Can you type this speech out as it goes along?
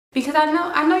Because I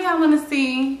know y'all want to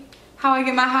see how I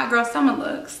get my hot girl summer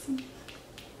looks.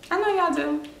 I know y'all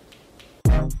do.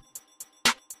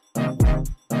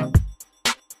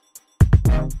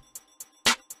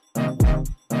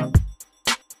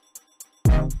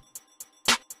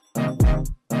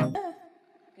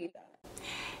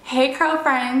 Hey curl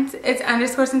friends, it's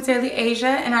 _sincerely Asia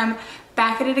and I'm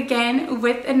back at it again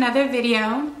with another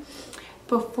video.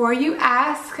 Before you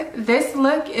ask, this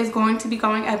look is going to be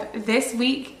going up this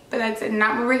week, but that's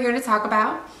not what we're here to talk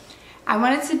about. I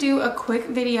wanted to do a quick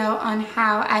video on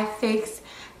how I fix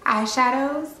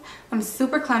eyeshadows. I'm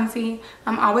super clumsy.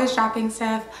 I'm always dropping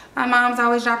stuff. My mom's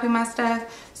always dropping my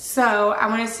stuff. So I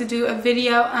wanted to do a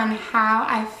video on how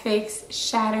I fix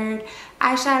shattered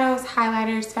eyeshadows,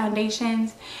 highlighters,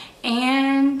 foundations.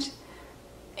 And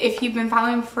if you've been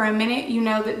following me for a minute, you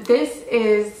know that this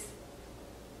is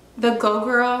the Glow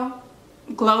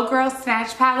Girl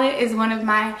Snatch palette is one of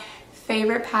my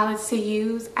favorite palettes to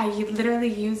use. I literally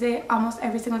use it almost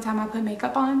every single time I put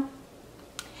makeup on.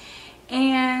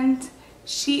 And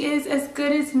she is as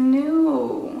good as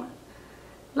new.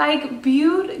 Like,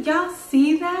 beauty, y'all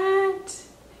see that?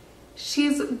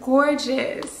 She's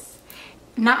gorgeous.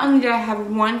 Not only did I have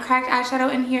one cracked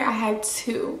eyeshadow in here, I had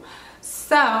two.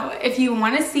 So if you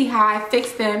want to see how I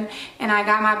fixed them and I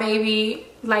got my baby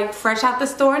like fresh out the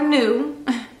store new,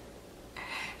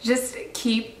 just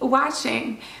keep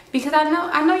watching, because I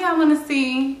know y'all want to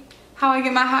see how I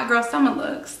get my hot girl summer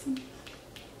looks.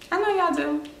 I know y'all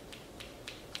do.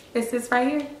 This is right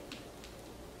here.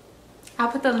 I'll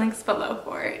put the links below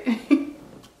for it.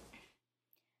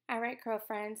 Alright curl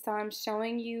friends, so I'm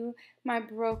showing you my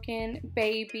broken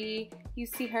baby. You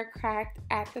see her cracked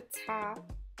at the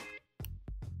top.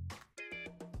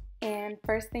 And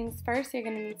first things first, you're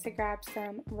going to need to grab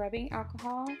some rubbing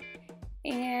alcohol.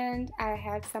 And I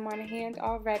had some on hand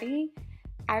already.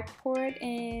 I poured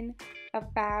in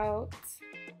about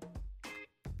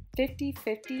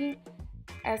 50-50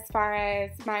 as far as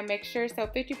my mixture. So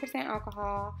 50%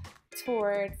 alcohol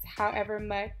towards however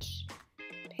much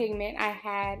pigment I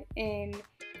had in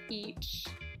each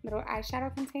little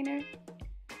eyeshadow container.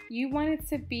 You want it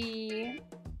to be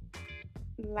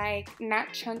like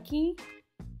not chunky,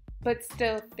 but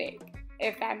still thick,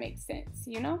 if that makes sense,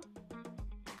 you know?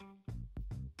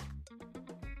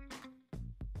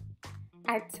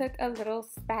 I took a little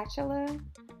spatula,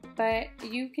 but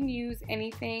you can use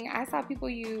anything. I saw people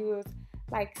use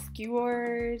like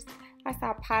skewers, I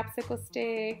saw popsicle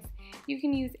sticks. You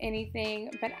can use anything,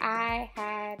 but I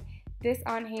had this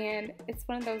on hand. It's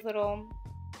one of those little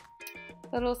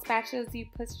spatulas you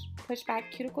push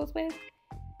back cuticles with,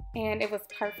 and it was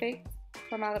perfect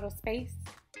for my little space.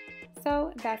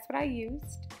 So that's what I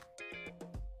used.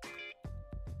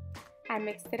 I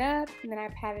mixed it up and then I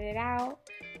patted it out,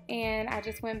 and I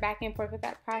just went back and forth with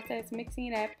that process, mixing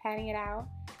it up, patting it out,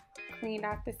 cleaned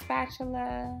off the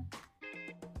spatula.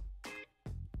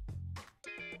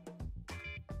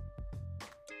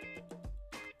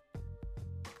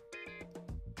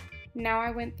 Now I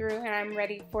went through and I'm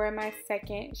ready for my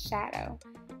second shadow.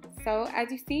 So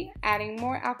as you see, adding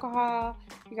more alcohol,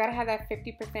 you gotta have that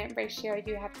 50% ratio.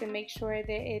 You have to make sure that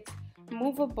it's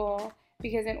movable,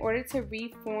 because in order to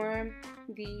reform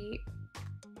the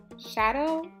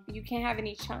shadow, you can't have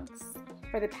any chunks,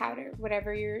 or the powder,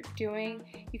 whatever you're doing.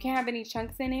 You can't have any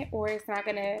chunks in it or it's not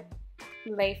gonna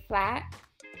lay flat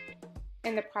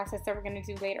in the process that we're gonna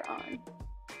do later on.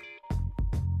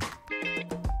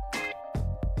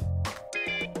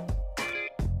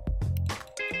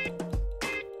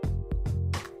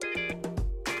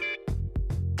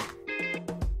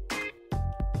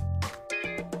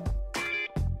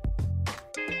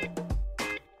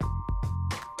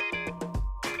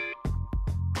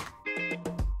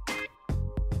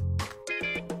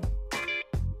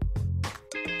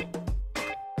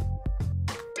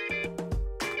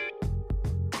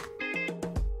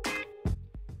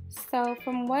 So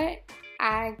from what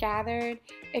I gathered,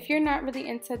 if you're not really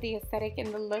into the aesthetic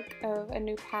and the look of a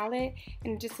new palette,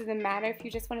 and it just doesn't matter, if you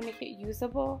just want to make it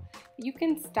usable, you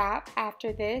can stop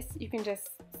after this. You can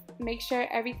just make sure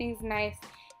everything's nice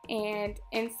and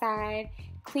inside,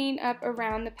 clean up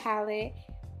around the palette,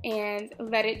 and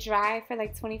let it dry for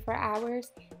like 24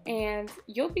 hours, and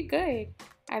you'll be good.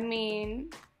 I mean,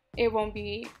 it won't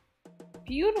be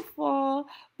beautiful,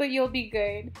 but you'll be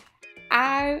good.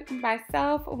 I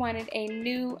myself wanted a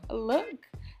new look,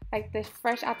 like the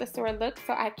fresh out the store look,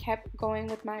 so I kept going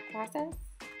with my process.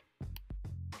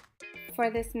 For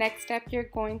this next step, you're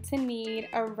going to need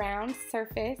a round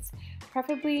surface,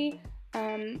 preferably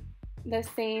the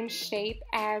same shape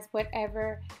as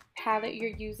whatever palette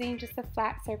you're using, just a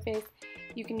flat surface.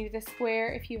 You can use a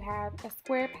square if you have a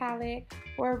square palette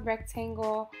or a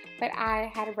rectangle, but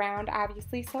I had a round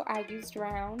obviously, so I used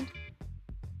round.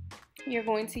 You're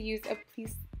going to use a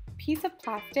piece of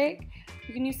plastic.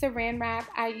 You can use saran wrap.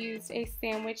 I used a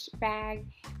sandwich bag,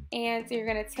 and you're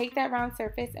going to take that round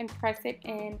surface and press it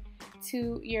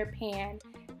into your pan.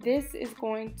 This is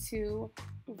going to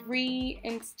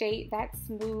reinstate that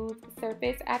smooth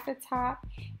surface at the top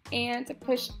and to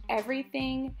push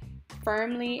everything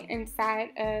firmly inside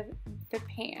of the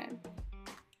pan.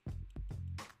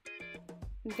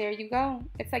 There you go.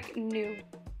 It's like new.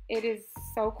 It is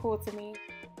so cool to me.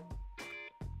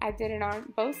 I did it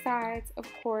on both sides, of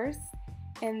course,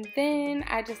 and then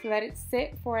I just let it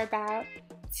sit for about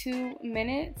 2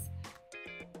 minutes.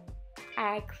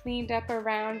 I cleaned up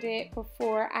around it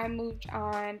before I moved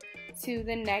on to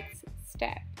the next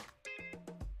step.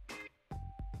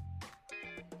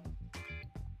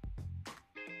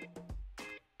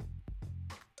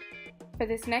 For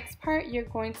this next part, you're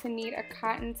going to need a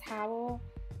cotton towel,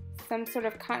 some sort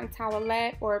of cotton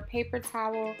towelette or a paper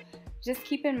towel. Just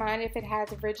keep in mind if it has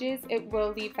ridges, it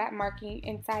will leave that marking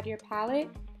inside your palette.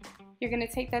 You're going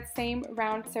to take that same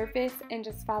round surface and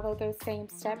just follow those same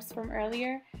steps from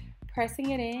earlier,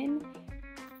 pressing it in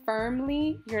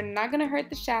firmly. You're not going to hurt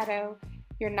the shadow.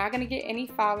 You're not going to get any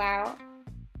fallout.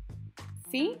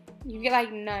 See? You get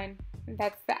like none.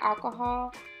 That's the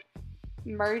alcohol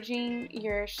merging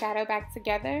your shadow back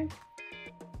together.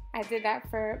 I did that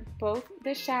for both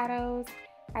the shadows.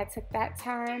 I took that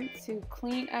time to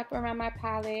clean up around my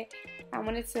palette. I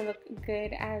want it to look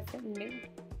good as new.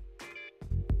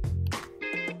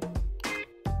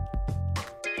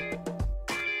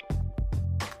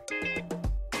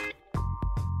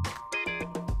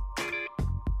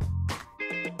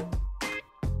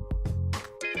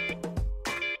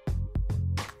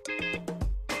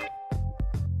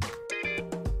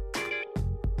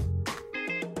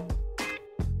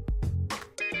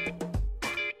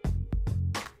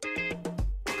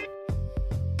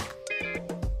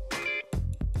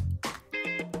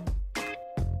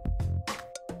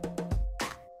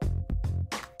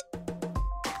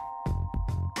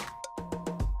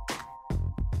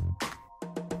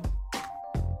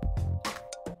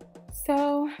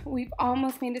 So we've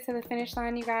almost made it to the finish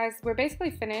line, you guys. We're basically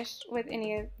finished with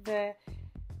any of the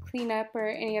cleanup or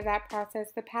any of that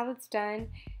process. The palette's done.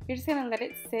 You're just gonna let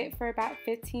it sit for about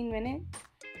 15 minutes.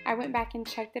 I went back and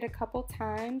checked it a couple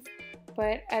times,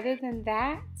 but other than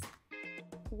that,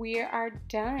 we are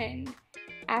done.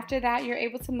 After that, you're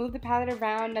able to move the palette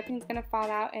around. Nothing's gonna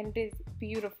fall out, and it is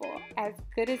beautiful, as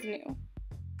good as new.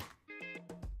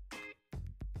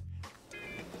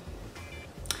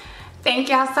 Thank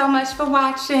y'all so much for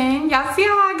watching. Y'all see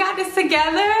how I got this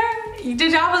together?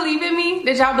 Did y'all believe in me?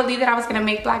 Did y'all believe that I was gonna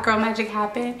make Black Girl Magic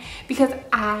happen? Because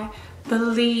I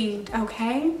believed,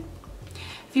 okay?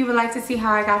 If you would like to see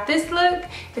how I got this look,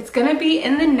 it's gonna be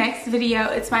in the next video.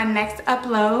 It's my next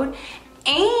upload.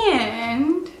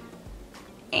 And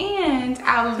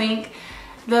I'll link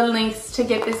the links to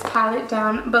get this palette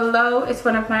down below. It's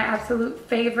one of my absolute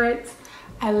favorites.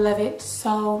 I love it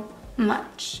so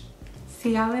much.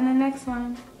 See y'all in the next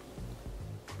one.